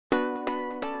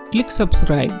click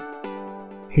subscribe,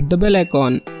 hit the bell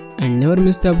icon and never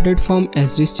miss the update from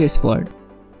SD's chess world.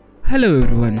 Hello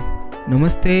everyone,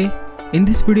 Namaste. In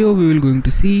this video we will going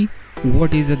to see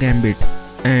what is a gambit,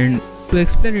 and to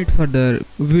explain it further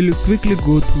we will quickly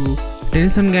go through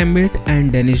Tennison gambit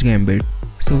and Danish gambit.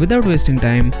 So without wasting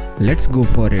time, let's go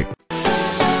for it.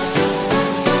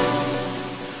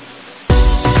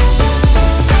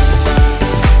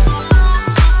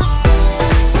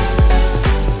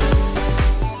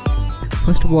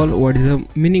 First of all, what is the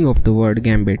meaning of the word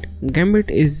gambit? Gambit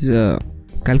is a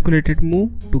calculated move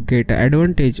to get an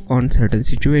advantage on certain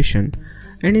situation,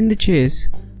 and in the chess,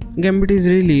 gambit is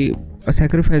really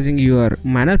sacrificing your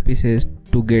minor pieces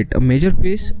to get a major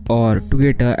piece or to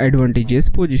get an advantageous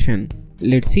position.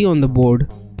 Let's see on the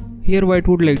board. Here white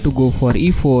would like to go for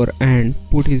e4 and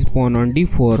put his pawn on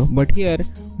d4, but here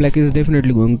black is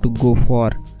definitely going to go for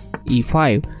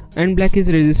e5, and black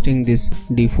is resisting this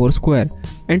d4 square,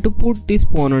 and to put this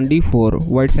pawn on d4,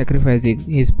 white sacrificing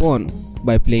his pawn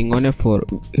by playing on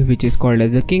f4, which is called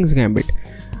as the king's gambit,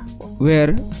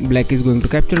 where black is going to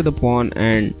capture the pawn,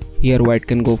 and here white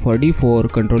can go for d4,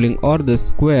 controlling all the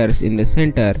squares in the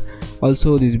center.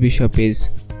 Also this bishop is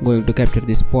going to capture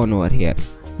this pawn over here.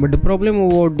 But the problem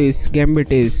about this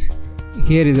gambit is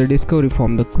here is a discovery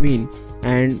from the queen,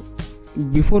 and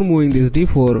before moving this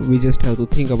d4 we just have to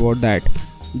think about that.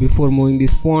 Before moving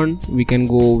this pawn we can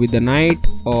go with the knight,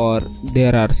 or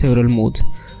there are several moves.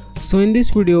 So in this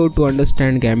video, to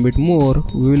understand gambit more,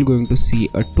 we will going to see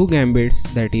two gambits,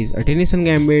 that is a Tennison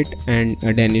gambit and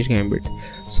a Danish gambit.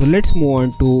 So let's move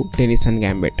on to Tennison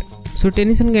gambit. So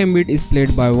Tennison gambit is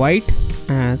played by white.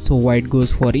 So white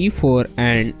goes for e4,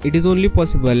 and it is only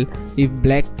possible if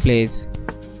black plays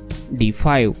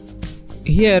d5.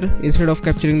 Here, instead of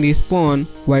capturing this pawn,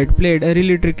 white played a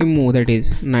really tricky move, that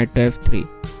is knight to f3.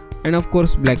 And of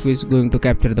course black is going to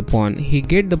capture the pawn. He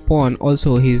get the pawn,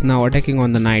 also he is now attacking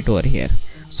on the knight over here.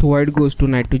 So white goes to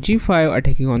knight to g5,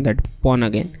 attacking on that pawn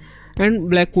again. And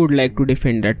black would like to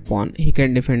defend that pawn. He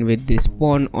can defend with this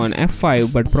pawn on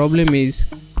f5, but problem is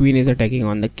queen is attacking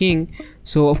on the king.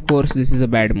 So of course this is a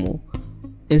bad move.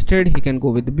 Instead he can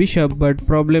go with the bishop, but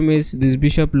problem is this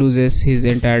bishop loses his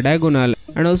entire diagonal,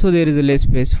 and also there is a less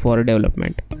space for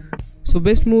development. So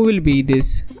best move will be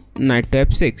this knight to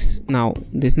f6. Now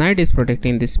this knight is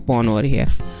protecting this pawn over here.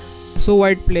 So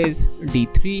white plays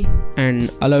d3 and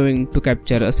allowing to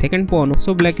capture a second pawn.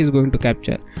 So black is going to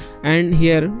capture, and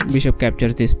here bishop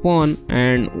captures this pawn,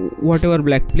 and whatever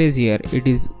black plays here, it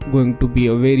is going to be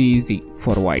a very easy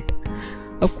for white.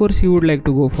 Of course he would like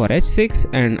to go for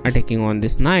h6 and attacking on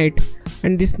this knight,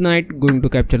 and this knight going to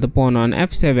capture the pawn on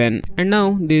f7, and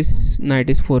now this knight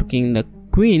is forking the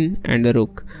queen and the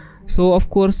rook. So of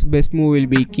course best move will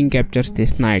be king captures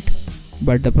this knight,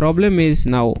 but the problem is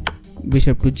now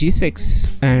bishop to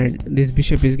g6, and this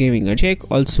bishop is giving a check.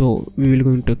 Also we will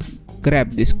going to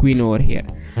grab this queen over here,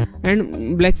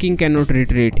 and black king cannot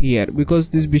retreat here because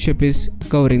this bishop is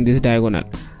covering this diagonal.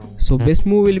 So best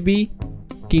move will be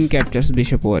king captures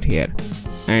bishop over here,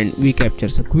 and we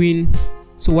captures a queen.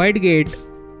 So white get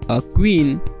a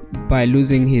queen by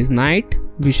losing his knight,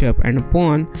 bishop and a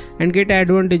pawn, and get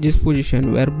advantageous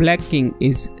position where black king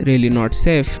is really not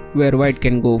safe, where white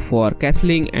can go for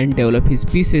castling and develop his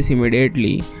pieces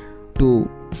immediately to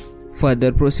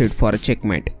further proceed for a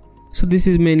checkmate. So this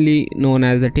is mainly known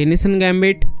as the Tennison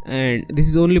gambit, and this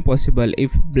is only possible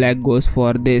if black goes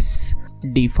for this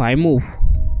d5 move.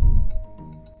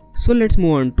 So let's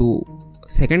move on to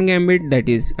second gambit, that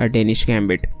is a Danish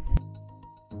gambit.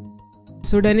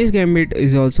 So Danish gambit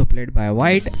is also played by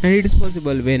white, and it is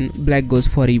possible when black goes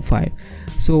for e5.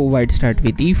 So white start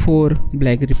with e4,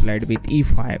 black replied with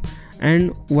e5,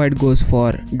 and white goes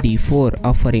for d4,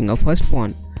 offering a first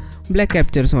pawn. Black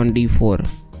captures on d4.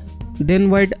 Then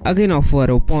white again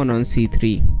offer a pawn on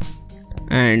c3,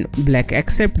 and black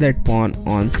accept that pawn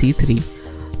on c3.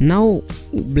 Now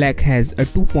black has a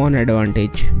 2-pawn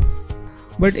advantage,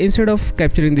 but instead of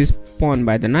capturing this pawn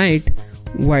by the knight,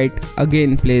 white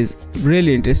again plays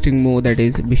really interesting move, that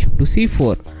is bishop to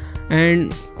c4,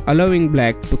 and allowing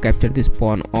black to capture this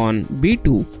pawn on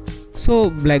b2. So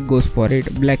black goes for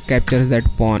it. Black captures that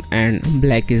pawn, and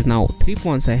black is now 3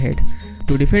 pawns ahead.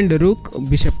 To defend the rook,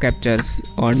 bishop captures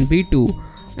on b2,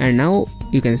 and now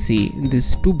you can see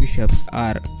these two bishops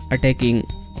are attacking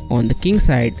on the king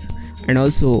side, and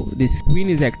also this queen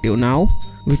is active now,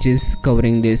 which is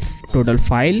covering this total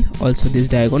file, also these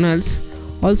diagonals.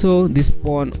 Also this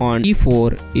pawn on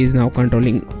e4 is now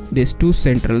controlling this two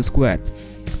central square.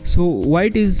 So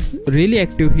white is really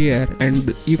active here,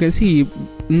 and you can see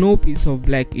no piece of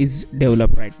black is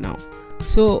developed right now.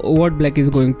 So what black is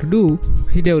going to do,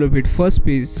 he developed first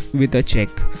piece with a check,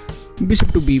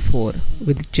 bishop to b4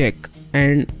 with check,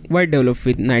 and white developed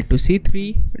with knight to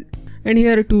c3, and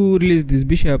here to release this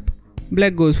bishop,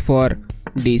 black goes for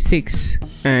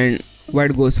d6 and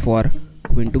white goes for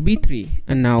queen to b3,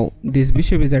 and now this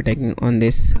bishop is attacking on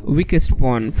this weakest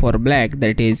pawn for black,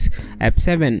 that is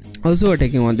f7, also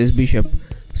attacking on this bishop.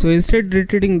 So instead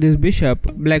retreating this bishop,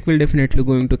 black will definitely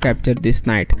going to capture this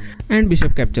knight, and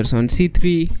bishop captures on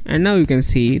c3, and now you can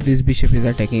see this bishop is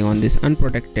attacking on this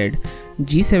unprotected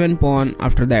g7 pawn.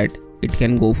 After that it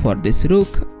can go for this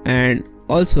rook, and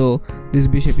also this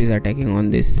bishop is attacking on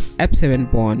this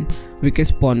f7 pawn,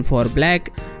 weakest pawn for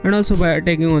black, and also by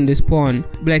attacking on this pawn,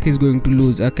 black is going to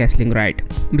lose a castling right.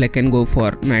 Black can go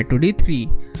for knight to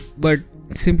d3, but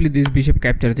simply this bishop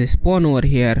captures this pawn over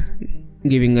here,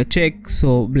 giving a check,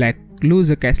 so black lose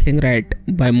a castling right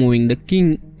by moving the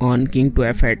king on king to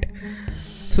f8.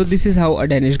 So this is how a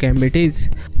Danish gambit is.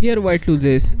 Here white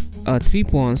loses 3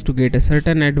 pawns to get a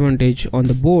certain advantage on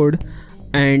the board,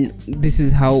 and this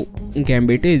is how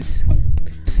gambit is.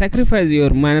 Sacrifice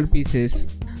your minor pieces,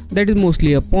 that is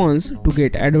mostly a pawns, to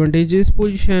get advantageous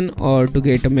position or to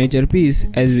get a major piece,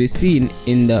 as we seen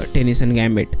in the Tennison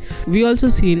gambit. We also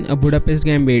seen a Budapest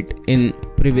gambit in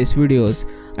previous videos.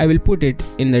 I will put it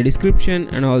in the description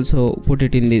and also put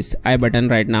it in this I button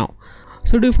right now.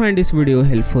 So do you find this video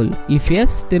helpful? If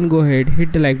yes, then go ahead,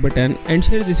 hit the like button and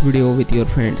share this video with your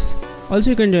friends. Also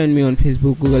you can join me on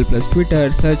Facebook, Google+,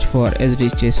 Twitter, search for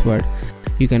SD's Chess World.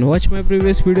 You can watch my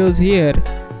previous videos here,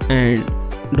 and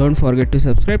don't forget to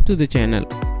subscribe to the channel.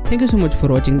 Thank you so much for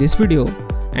watching this video,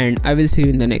 and I will see you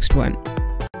in the next one.